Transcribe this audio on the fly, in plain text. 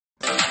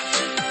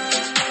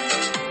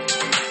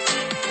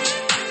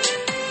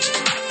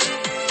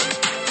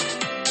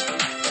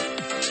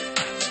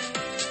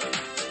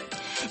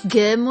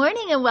Good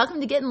morning and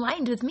welcome to Get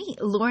Enlightened with me,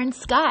 Lauren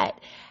Scott.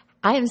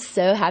 I am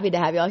so happy to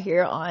have y'all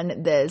here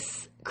on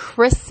this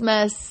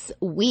Christmas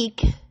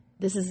week.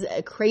 This is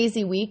a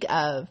crazy week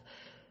of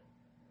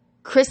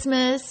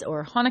Christmas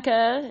or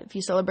Hanukkah, if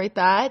you celebrate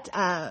that,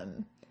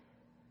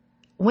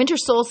 winter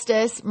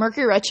solstice,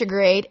 Mercury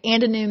retrograde,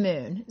 and a new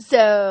moon.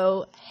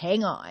 So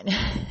hang on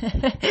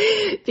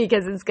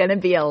because it's going to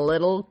be a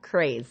little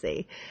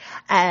crazy.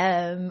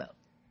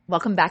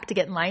 Welcome back to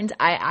Get Enlightened.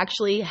 I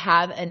actually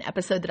have an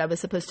episode that I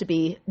was supposed to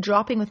be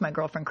dropping with my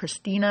girlfriend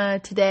Christina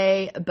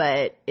today,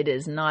 but it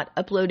is not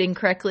uploading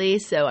correctly.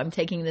 So I'm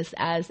taking this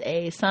as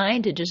a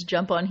sign to just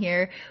jump on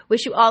here.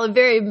 Wish you all a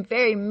very,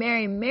 very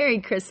Merry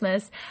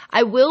Christmas.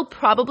 I will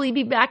probably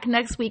be back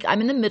next week.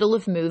 I'm in the middle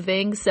of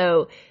moving,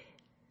 so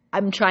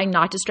I'm trying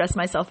not to stress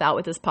myself out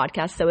with this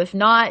podcast. So if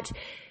not,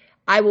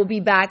 I will be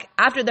back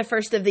after the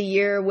first of the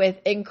year with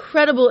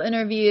incredible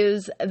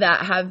interviews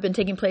that have been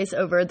taking place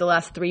over the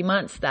last 3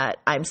 months that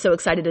I'm so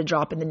excited to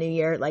drop in the new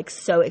year, like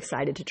so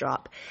excited to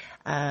drop.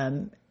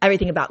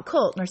 Everything about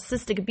cult,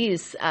 narcissistic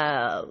abuse,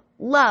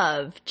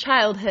 love,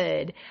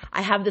 childhood.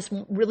 I have this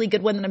really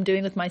good one that I'm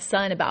doing with my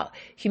son about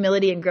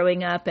humility and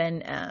growing up,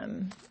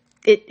 and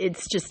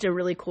it's just a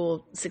really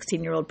cool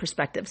 16-year-old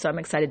perspective. So I'm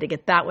excited to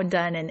get that one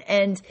done.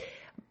 And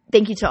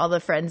thank you to all the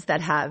friends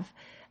that have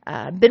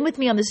been with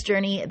me on this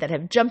journey, that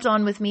have jumped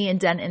on with me and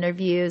done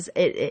interviews.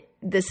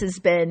 This has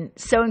been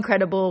so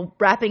incredible.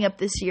 Wrapping up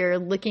this year,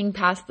 looking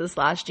past this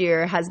last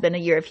year has been a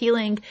year of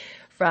healing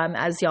from,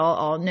 as y'all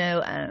all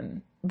know,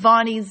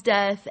 Vonnie's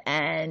death.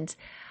 And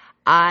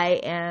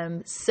I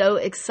am so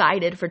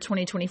excited for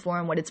 2024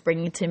 and what it's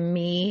bringing to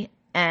me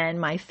and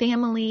my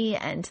family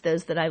and to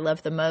those that I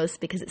love the most,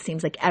 because it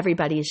seems like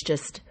everybody is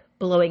just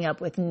blowing up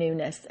with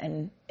newness,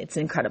 and it's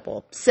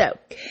incredible. So,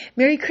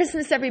 Merry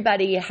Christmas,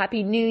 everybody.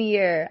 Happy New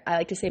Year. I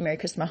like to say Merry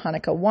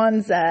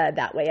Chrismahanakwanza.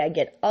 That way I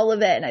get all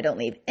of it and I don't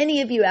leave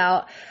any of you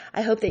out.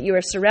 I hope that you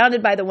are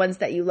surrounded by the ones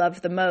that you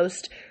love the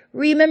most.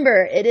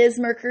 Remember, it is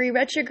Mercury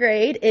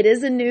retrograde. It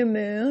is a new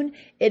moon.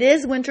 It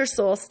is winter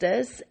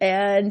solstice,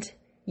 and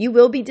you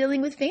will be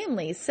dealing with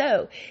family.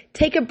 So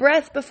take a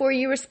breath before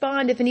you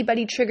respond if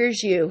anybody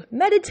triggers you.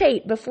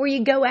 Meditate before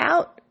you go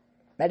out.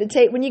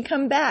 Meditate when you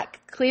come back.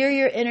 Clear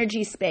your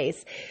energy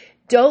space.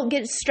 Don't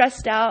get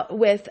stressed out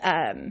with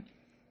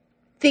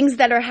things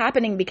that are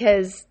happening,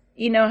 because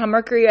you know how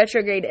Mercury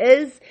retrograde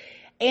is,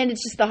 and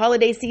it's just the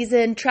holiday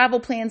season.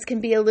 Travel plans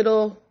can be a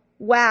little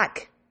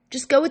whack.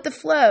 Just go with the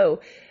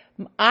flow.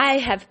 I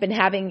have been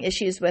having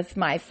issues with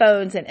my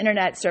phones and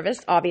internet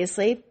service,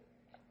 obviously,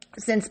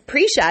 since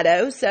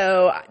pre-shadow.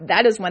 So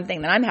that is one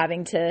thing that I'm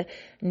having to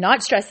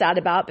not stress out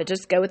about, but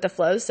just go with the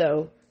flow.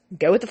 So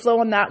go with the flow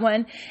on that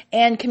one.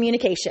 And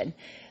communication.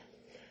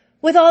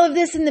 With all of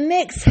this in the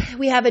mix,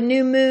 we have a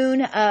new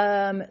moon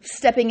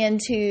stepping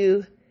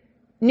into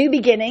new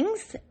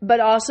beginnings, but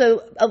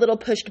also a little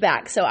pushed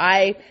back. So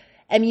I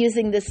am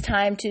using this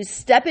time to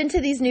step into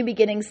these new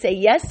beginnings, say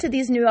yes to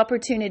these new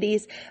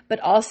opportunities, but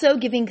also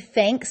giving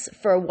thanks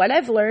for what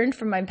I've learned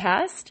from my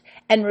past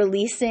and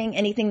releasing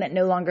anything that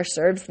no longer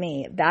serves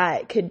me.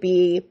 That could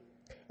be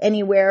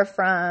anywhere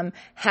from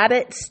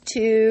habits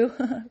to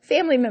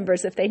family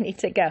members if they need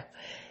to go.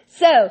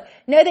 So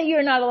know that you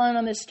are not alone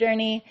on this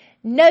journey.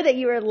 Know that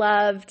you are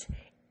loved.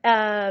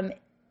 And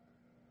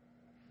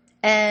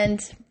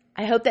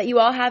I hope that you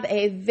all have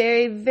a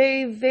very,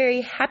 very,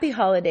 very happy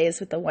holidays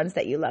with the ones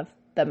that you love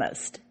the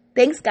most.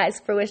 Thanks,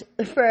 guys,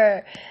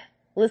 for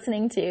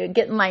listening to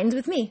Get Enlightened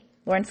with me,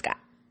 Lauren Scott.